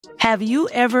Have you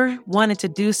ever wanted to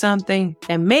do something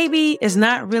that maybe is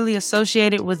not really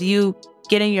associated with you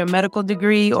getting your medical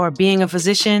degree or being a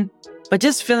physician, but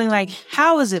just feeling like,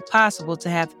 how is it possible to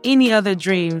have any other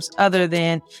dreams other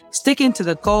than sticking to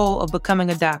the goal of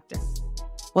becoming a doctor?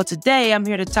 Well, today I'm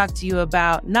here to talk to you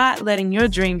about not letting your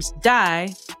dreams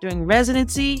die during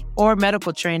residency or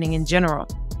medical training in general.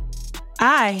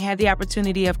 I had the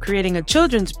opportunity of creating a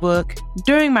children's book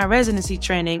during my residency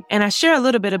training, and I share a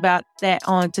little bit about that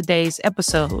on today's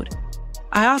episode.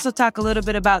 I also talk a little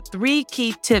bit about 3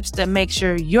 key tips that make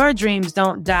sure your dreams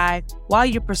don't die while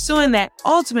you're pursuing that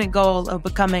ultimate goal of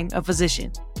becoming a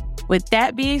physician. With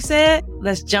that being said,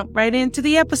 let's jump right into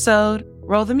the episode.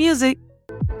 Roll the music.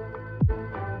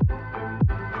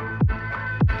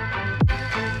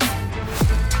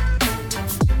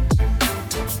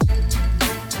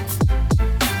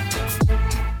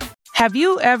 Have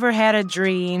you ever had a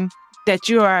dream that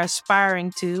you are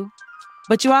aspiring to,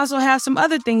 but you also have some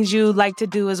other things you like to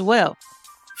do as well?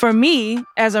 For me,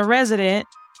 as a resident,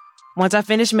 once I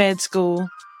finished med school,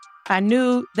 I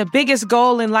knew the biggest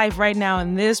goal in life right now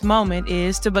in this moment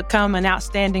is to become an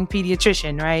outstanding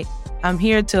pediatrician, right? I'm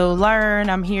here to learn.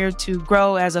 I'm here to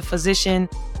grow as a physician,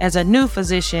 as a new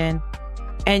physician.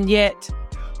 And yet,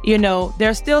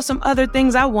 there's still some other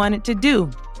things I wanted to do.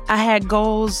 I had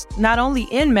goals not only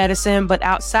in medicine, but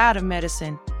outside of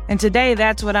medicine. And today,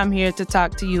 that's what I'm here to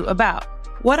talk to you about.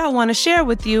 What I want to share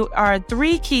with you are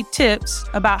 3 key tips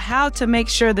about how to make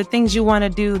sure the things you want to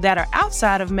do that are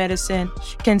outside of medicine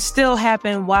can still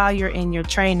happen while you're in your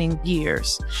training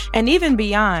years. And even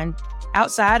beyond,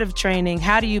 outside of training,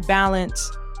 how do you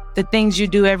balance the things you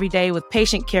do every day with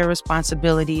patient care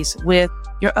responsibilities, with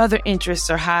your other interests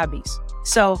or hobbies?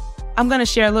 So I'm going to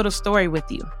share a little story with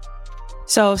you.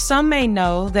 So some may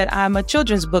know that I'm a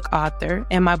children's book author,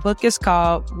 and my book is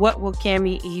called What Will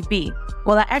Cammie E Be?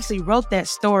 Well, I actually wrote that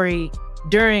story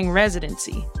during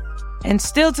residency. And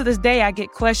still to this day, I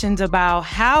get questions about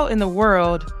how in the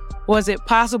world was it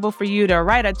possible for you to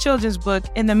write a children's book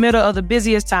in the middle of the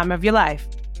busiest time of your life?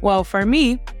 Well, for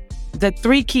me, the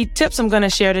 3 key tips I'm going to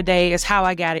share today is how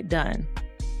I got it done.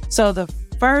 So the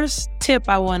first tip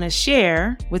I want to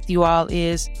share with you all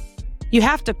is you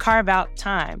have to carve out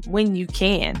time when you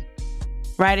can,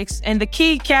 right? And the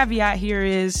key caveat here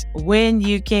is when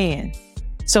you can.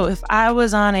 So if I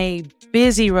was on a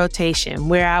busy rotation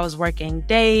where I was working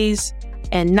days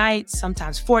and nights,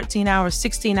 sometimes 14 hours,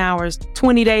 16 hours,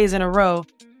 20 days in a row,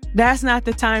 that's not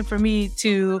the time for me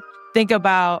to think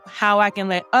about how I can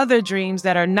let other dreams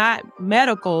that are not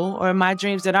medical or my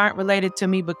dreams that aren't related to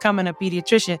me becoming a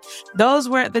pediatrician. Those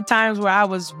were the times where I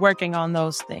was working on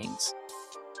those things.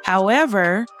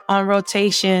 However, on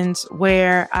rotations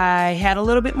where I had a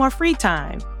little bit more free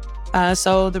time,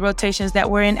 so the rotations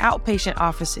that were in outpatient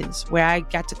offices where I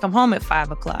got to come home at 5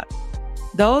 o'clock,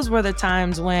 those were the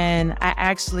times when I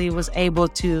actually was able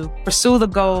to pursue the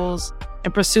goals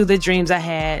and pursue the dreams I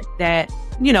had that,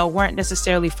 weren't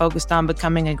necessarily focused on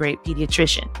becoming a great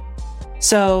pediatrician.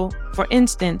 So, for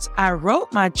instance, I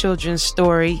wrote my children's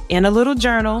story in a little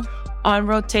journal on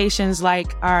rotations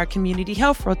like our community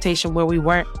health rotation where we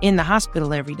weren't in the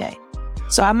hospital every day.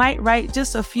 So I might write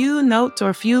just a few notes or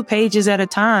a few pages at a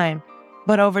time,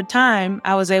 but over time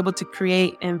I was able to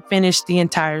create and finish the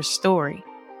entire story.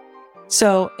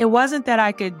 So it wasn't that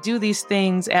I could do these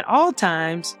things at all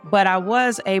times, but I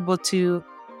was able to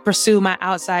pursue my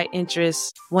outside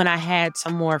interests when I had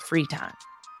some more free time.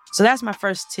 So that's my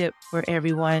first tip for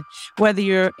everyone. Whether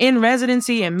you're in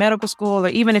residency in medical school, or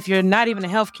even if you're not even a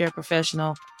healthcare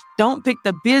professional, don't pick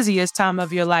the busiest time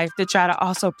of your life to try to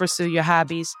also pursue your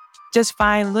hobbies. Just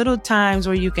find little times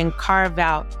where you can carve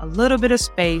out a little bit of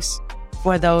space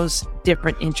for those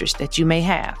different interests that you may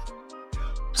have.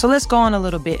 So let's go on a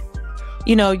little bit.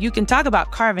 You can talk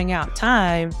about carving out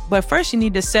time, but first you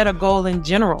need to set a goal in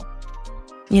general.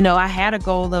 I had a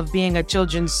goal of being a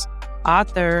children's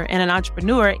author and an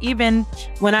entrepreneur, even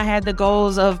when I had the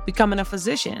goals of becoming a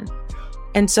physician.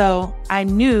 And so I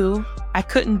knew I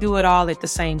couldn't do it all at the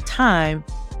same time.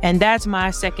 And that's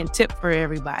my second tip for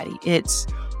everybody. It's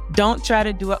don't try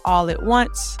to do it all at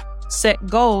once. Set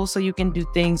goals so you can do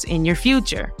things in your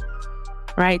future,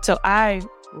 right? So I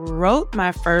wrote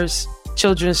my first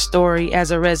children's story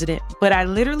as a resident, but I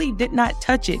literally did not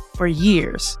touch it for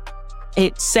years.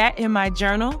 It sat in my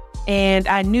journal. And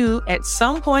I knew at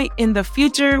some point in the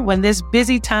future, when this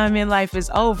busy time in life is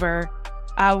over,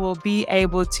 I will be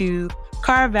able to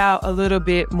carve out a little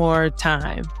bit more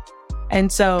time.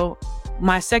 And so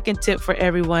my second tip for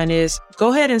everyone is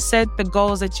go ahead and set the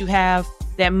goals that you have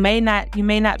that you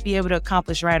may not be able to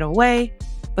accomplish right away,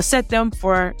 but set them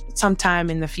for some time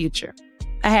in the future.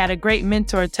 I had a great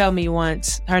mentor tell me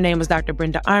once, her name was Dr.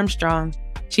 Brenda Armstrong.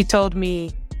 She told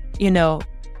me,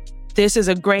 this is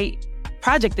a great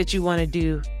project that you want to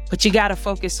do, but you got to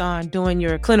focus on doing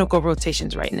your clinical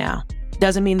rotations right now.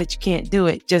 Doesn't mean that you can't do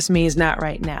it, just means not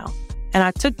right now. And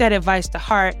I took that advice to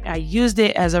heart. I used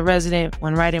it as a resident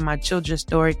when writing my children's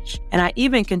story. And I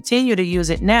even continue to use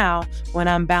it now when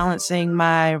I'm balancing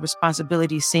my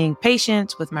responsibilities, seeing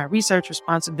patients with my research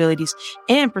responsibilities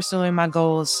and pursuing my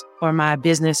goals for my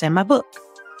business and my book.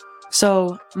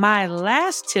 So my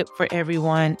last tip for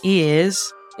everyone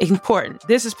is important.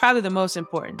 This is probably the most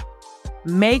important.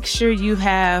 Make sure you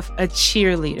have a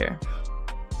cheerleader.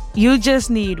 You just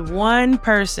need one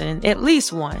person, at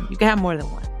least one. You can have more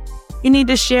than one. You need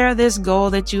to share this goal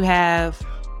that you have,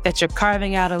 that you're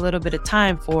carving out a little bit of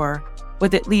time for,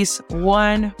 with at least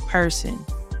one person.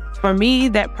 For me,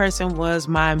 that person was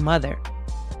my mother.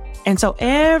 And so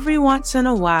every once in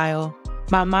a while,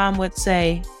 my mom would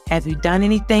say, have you done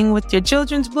anything with your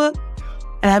children's book?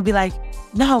 And I'd be like,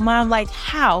 no, Mom, like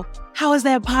how? How is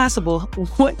that possible?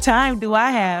 What time do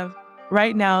I have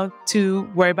right now to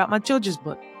worry about my children's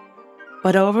book?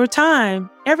 But over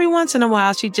time, every once in a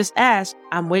while, she just asked,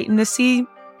 I'm waiting to see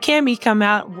Cammie come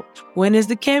out. When is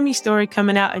the Cammie story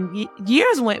coming out? And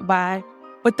years went by,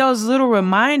 but those little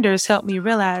reminders helped me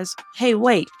realize, hey,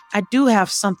 wait, I do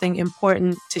have something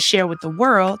important to share with the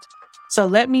world. So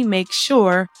let me make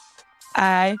sure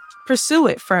I pursue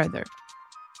it further.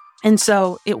 And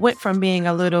so it went from being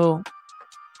a little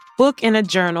book in a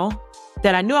journal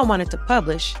that I knew I wanted to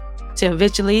publish to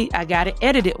eventually I got it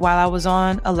edited while I was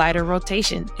on a lighter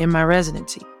rotation in my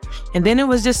residency. And then it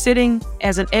was just sitting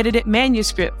as an edited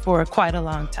manuscript for quite a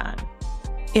long time.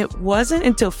 It wasn't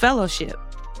until fellowship,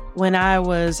 when I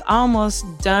was almost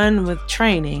done with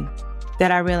training, that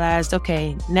I realized,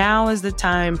 okay, now is the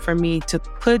time for me to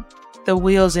put the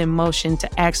wheels in motion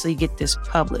to actually get this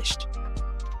published.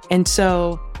 And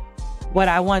so what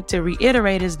I want to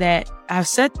reiterate is that I've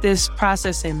set this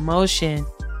process in motion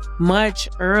much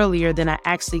earlier than I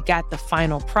actually got the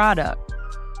final product.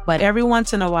 But every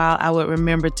once in a while, I would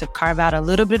remember to carve out a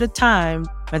little bit of time,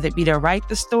 whether it be to write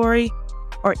the story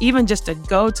or even just to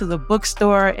go to the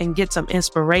bookstore and get some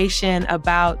inspiration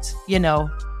about,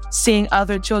 seeing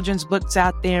other children's books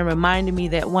out there and reminding me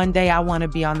that one day I want to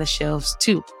be on the shelves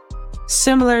too.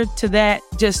 Similar to that,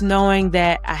 just knowing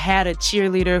that I had a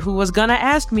cheerleader who was going to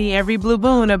ask me every blue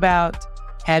moon about,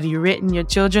 have you written your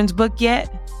children's book yet?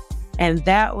 And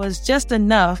that was just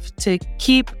enough to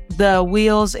keep the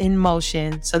wheels in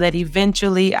motion so that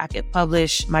eventually I could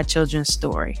publish my children's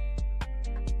story.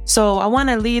 So I want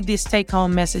to leave these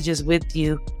take-home messages with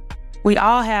you. We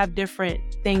all have different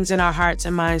things in our hearts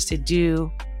and minds to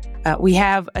do. We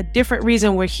have a different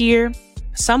reason we're here.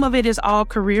 Some of it is all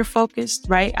career focused,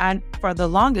 right? I, for the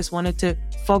longest, wanted to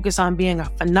focus on being a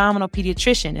phenomenal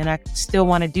pediatrician, and I still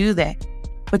want to do that.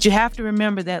 But you have to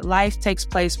remember that life takes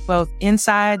place both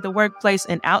inside the workplace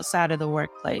and outside of the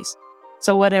workplace.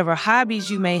 So whatever hobbies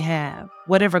you may have,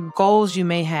 whatever goals you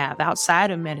may have outside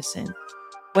of medicine,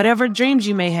 whatever dreams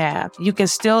you may have, you can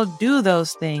still do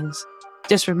those things.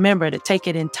 Just remember to take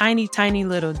it in tiny, tiny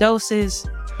little doses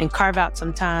and carve out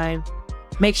some time.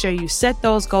 Make sure you set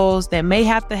those goals that may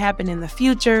have to happen in the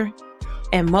future.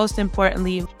 And most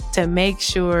importantly, to make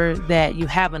sure that you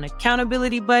have an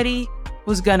accountability buddy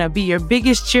who's going to be your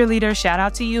biggest cheerleader. Shout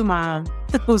out to you, Mom,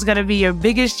 who's going to be your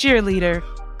biggest cheerleader.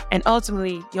 And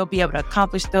ultimately, you'll be able to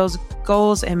accomplish those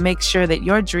goals and make sure that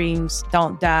your dreams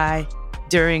don't die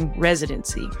during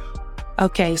residency.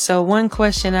 Okay, so one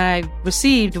question I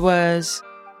received was,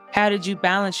 how did you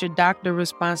balance your doctor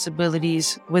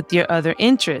responsibilities with your other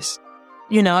interests?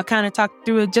 I kind of talked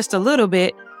through it just a little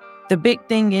bit. The big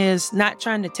thing is not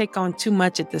trying to take on too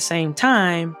much at the same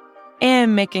time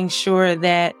and making sure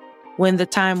that when the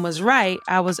time was right,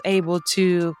 I was able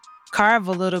to carve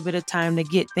a little bit of time to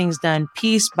get things done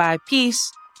piece by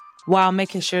piece while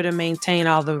making sure to maintain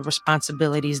all the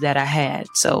responsibilities that I had.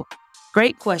 So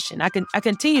great question. I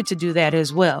continue to do that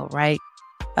as well, right?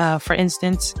 For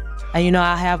instance, I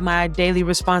have my daily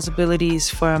responsibilities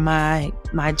for my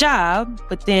job,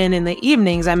 but then in the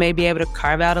evenings, I may be able to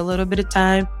carve out a little bit of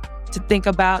time to think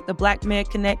about the Black Med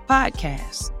Connect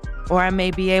podcast. Or I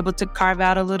may be able to carve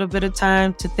out a little bit of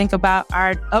time to think about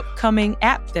our upcoming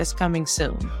app that's coming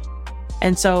soon.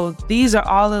 And so these are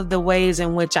all of the ways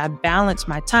in which I balance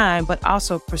my time, but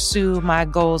also pursue my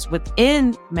goals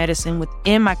within medicine,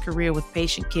 within my career with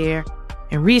patient care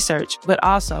and research, but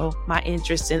also my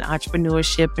interest in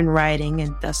entrepreneurship and writing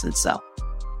and thus and so.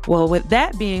 Well, with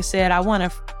that being said, I want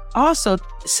to also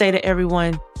say to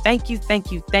everyone, thank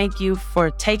you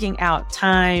for taking out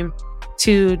time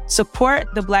to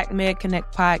support the Black Med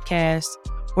Connect podcast.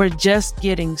 We're just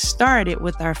getting started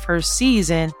with our first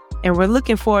season, and we're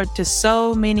looking forward to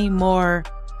so many more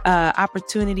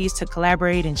opportunities to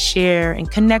collaborate and share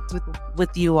and connect with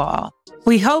you all.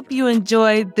 We hope you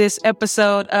enjoyed this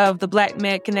episode of the Black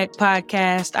Med Connect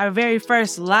podcast, our very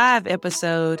first live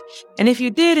episode. And if you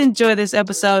did enjoy this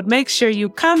episode, make sure you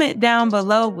comment down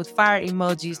below with fire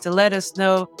emojis to let us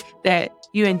know that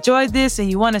you enjoyed this and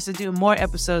you want us to do more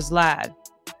episodes live.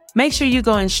 Make sure you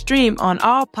go and stream on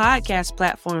all podcast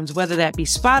platforms, whether that be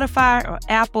Spotify or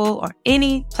Apple or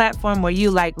any platform where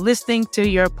you like listening to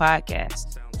your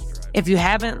podcast. If you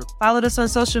haven't followed us on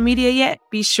social media yet,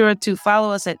 be sure to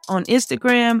follow us on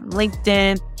Instagram,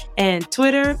 LinkedIn, and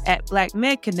Twitter at Black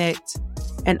Med Connect.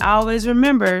 And always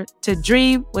remember to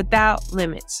dream without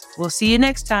limits. We'll see you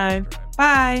next time.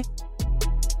 Bye.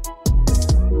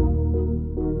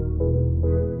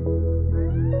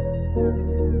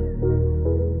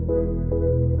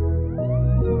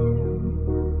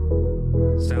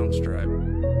 Soundstripe.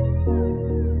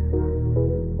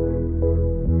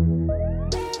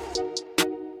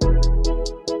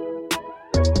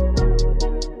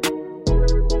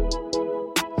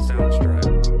 Soundstripe.